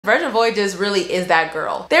Virgin Voyages really is that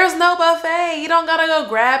girl. There's no buffet. You don't gotta go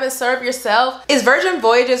grab and serve yourself. Is Virgin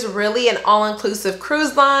Voyages really an all-inclusive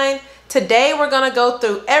cruise line? Today we're gonna go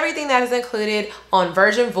through everything that is included on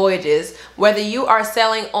Virgin Voyages, whether you are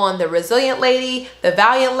sailing on the Resilient Lady, the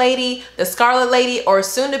Valiant Lady, the Scarlet Lady, or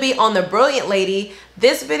soon to be on the Brilliant Lady.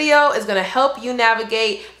 This video is gonna help you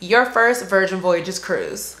navigate your first Virgin Voyages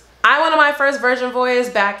cruise. I went on my first Virgin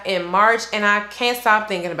Voyage back in March and I can't stop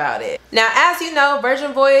thinking about it. Now, as you know,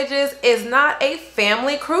 Virgin Voyages is not a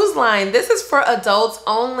family cruise line. This is for adults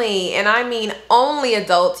only, and I mean only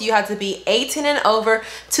adults. You have to be 18 and over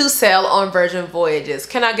to sail on Virgin Voyages.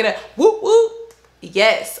 Can I get a whoop whoop?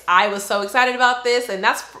 Yes, I was so excited about this, and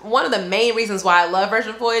that's one of the main reasons why I love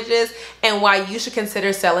Virgin Voyages and why you should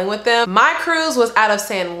consider sailing with them. My cruise was out of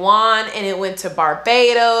San Juan and it went to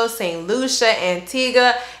Barbados, St. Lucia,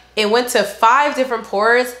 Antigua. It went to 5 different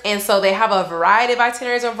ports, and so they have a variety of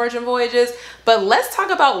itineraries on Virgin Voyages. But let's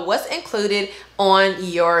talk about what's included on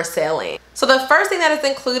your sailing. So the first thing that is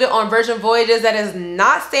included on Virgin Voyages that is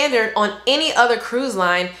not standard on any other cruise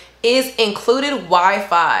line is included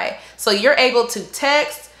Wi-Fi. So you're able to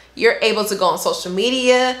text, you're able to go on social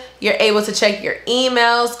media, you're able to check your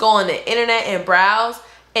emails, go on the internet and browse,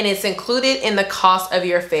 and it's included in the cost of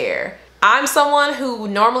your fare. I'm someone who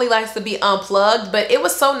normally likes to be unplugged, but it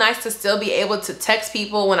was so nice to still be able to text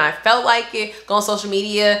people when I felt like it, go on social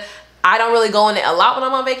media. I don't really go on it a lot when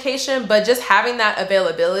I'm on vacation, but just having that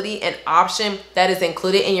availability and option that is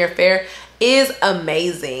included in your fare is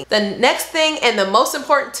amazing. The next thing, and the most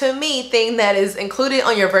important to me thing that is included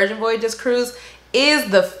on your Virgin Voyages cruise,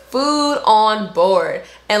 is the food on board.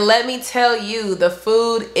 And let me tell you, the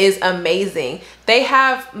food is amazing. They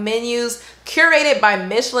have menus curated by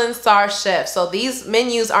Michelin star chefs. So these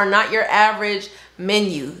menus are not your average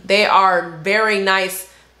menu. They are very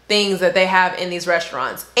nice things that they have in these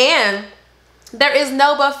restaurants. And there is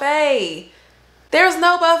no buffet. There's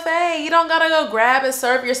no buffet. You don't gotta go grab and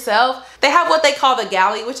serve yourself. They have what they call the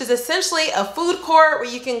galley, which is essentially a food court where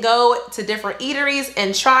you can go to different eateries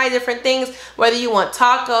and try different things, whether you want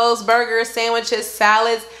tacos, burgers, sandwiches,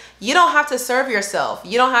 salads. You don't have to serve yourself.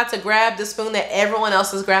 You don't have to grab the spoon that everyone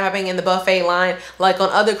else is grabbing in the buffet line like on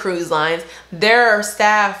other cruise lines. There are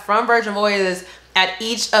staff from Virgin Voyages at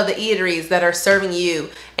each of the eateries that are serving you,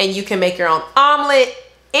 and you can make your own omelet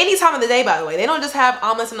any time of the day, by the way. They don't just have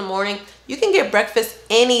omelets in the morning. You can get breakfast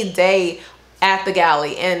any day at the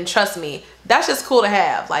galley, and trust me, that's just cool to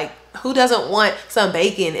have. Like, who doesn't want some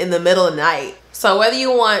bacon in the middle of the night? So whether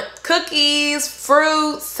you want cookies,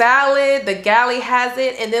 fruit, salad, the galley has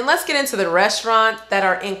it. And then let's get into the restaurants that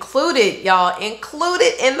are included, y'all,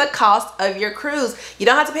 included in the cost of your cruise. You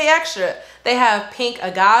don't have to pay extra. They have Pink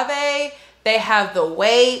Agave, they have the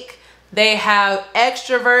Wake, they have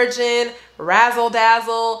Extra Virgin, Razzle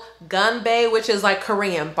Dazzle, Gunbae, which is like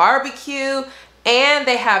Korean barbecue, and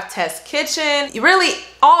they have Test Kitchen. Really,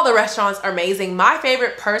 all the restaurants are amazing. My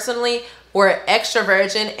favorite personally were Extra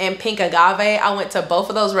Virgin and Pink Agave. I went to both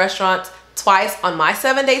of those restaurants twice on my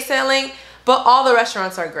 7-day sailing, but all the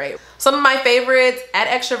restaurants are great. Some of my favorites at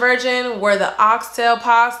Extra Virgin were the oxtail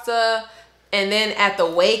pasta, and then at the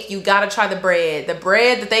Wake, you gotta try the bread. The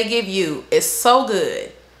bread that they give you is so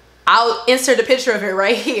good. I'll insert a picture of it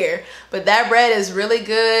right here, but that bread is really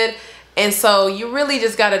good. And so you really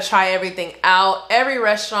just got to try everything out. Every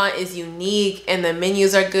restaurant is unique and the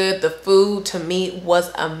menus are good. The food to me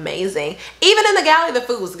was amazing. Even in the galley, the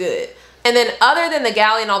food was good. And then other than the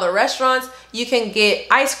galley and all the restaurants, you can get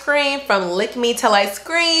ice cream from Lick Me Till Ice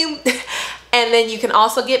Cream. And then you can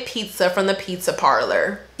also get pizza from the pizza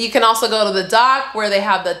parlor. You can also go to the dock where they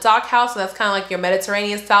have the dock house. So that's kind of like your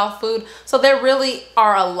Mediterranean style food. So there really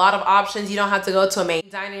are a lot of options. You don't have to go to a main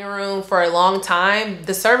dining room for a long time.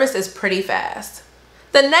 The service is pretty fast.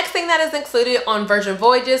 The next thing that is included on Virgin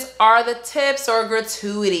Voyages are the tips or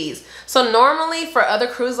gratuities. So normally for other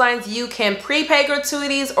cruise lines, you can prepay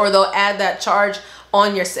gratuities or they'll add that charge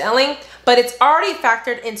on your sailing, but it's already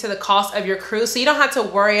factored into the cost of your cruise. So you don't have to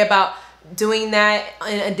worry about doing that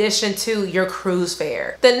in addition to your cruise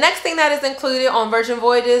fare. The next thing that is included on Virgin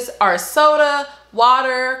Voyages are soda,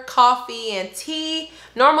 water, coffee, and tea.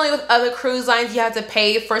 Normally with other cruise lines, you have to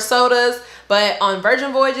pay for sodas, but on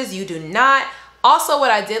Virgin Voyages, you do not. Also,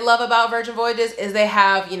 what I did love about Virgin Voyages is they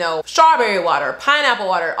have, you know, strawberry water, pineapple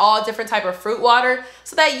water, all different type of fruit water,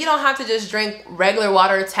 so that you don't have to just drink regular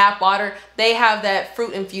water, tap water. They have that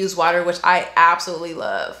fruit infused water, which I absolutely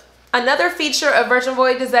love. Another feature of Virgin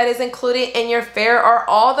Voyages that is included in your fare are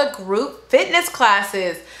all the group fitness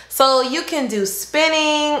classes. So you can do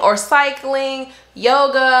spinning or cycling,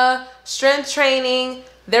 yoga, strength training.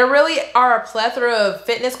 There really are a plethora of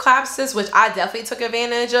fitness classes, which I definitely took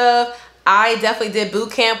advantage of. I definitely did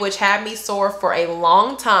boot camp, which had me sore for a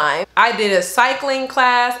long time. I did a cycling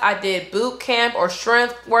class, I did boot camp or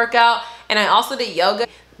strength workout, and I also did yoga.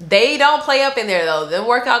 They don't play up in there though. Them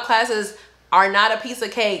workout classes are not a piece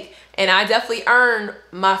of cake, and I definitely earned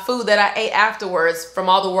my food that I ate afterwards from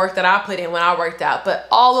all the work that I put in when I worked out, but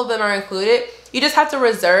all of them are included. You just have to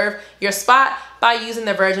reserve your spot by using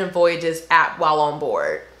the Virgin Voyages app while on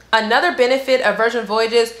board. Another benefit of Virgin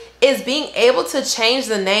Voyages is being able to change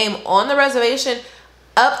the name on the reservation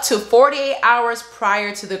up to 48 hours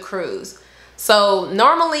prior to the cruise. So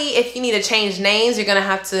normally if you need to change names, you're gonna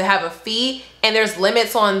have to have a fee, and there's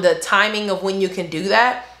limits on the timing of when you can do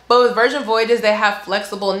that. But with Virgin Voyages, they have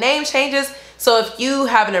flexible name changes. So if you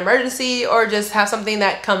have an emergency or just have something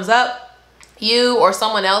that comes up, you or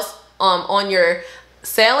someone else on your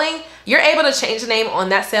sailing, you're able to change the name on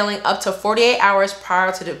that sailing up to 48 hours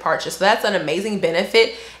prior to departure. So that's an amazing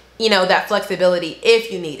benefit, you know, that flexibility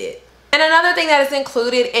if you need it. And another thing that is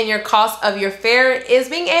included in your cost of your fare is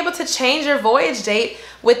being able to change your voyage date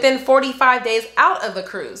within 45 days out of the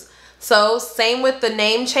cruise. So same with the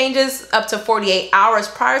name changes up to 48 hours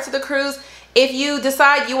prior to the cruise. If you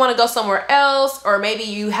decide you want to go somewhere else, or maybe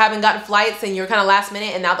you haven't gotten flights and you're kind of last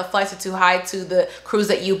minute and now the flights are too high to the cruise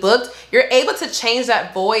that you booked, you're able to change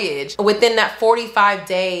that voyage within that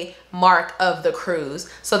 45-day mark of the cruise.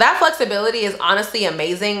 So that flexibility is honestly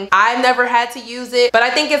amazing. I've never had to use it, but I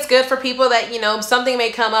think it's good for people that, you know, something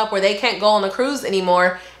may come up where they can't go on a cruise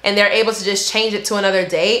anymore and they're able to just change it to another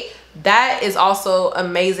date. That is also an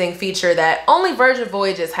amazing feature that only Virgin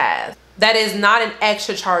Voyages has. That is not an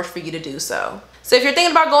extra charge for you to do so. So if you're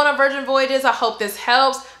thinking about going on Virgin Voyages, I hope this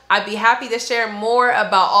helps. I'd be happy to share more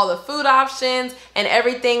about all the food options and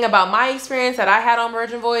everything about my experience that I had on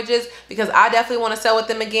Virgin Voyages, because I definitely want to sail with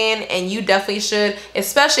them again, and you definitely should,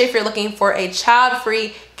 especially if you're looking for a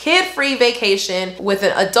child-free, kid-free vacation with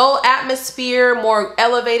an adult atmosphere, more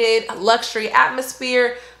elevated luxury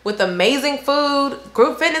atmosphere, with amazing food,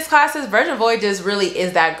 group fitness classes. Virgin Voyages really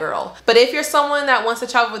is that girl. But if you're someone that wants to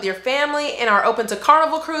travel with your family and are open to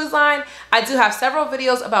Carnival Cruise Line, I do have several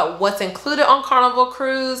videos about what's included on Carnival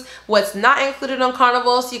Cruise, what's not included on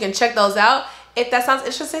Carnival, so you can check those out if that sounds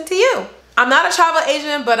interesting to you. I'm not a travel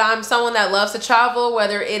agent, but I'm someone that loves to travel,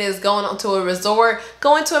 whether it is going onto a resort,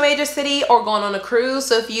 going to a major city, or going on a cruise.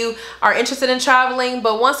 So if you are interested in traveling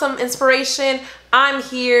but want some inspiration, I'm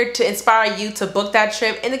here to inspire you to book that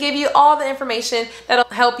trip and to give you all the information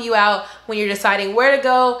that'll help you out when you're deciding where to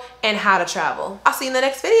go and how to travel. I'll see you in the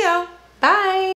next video. Bye.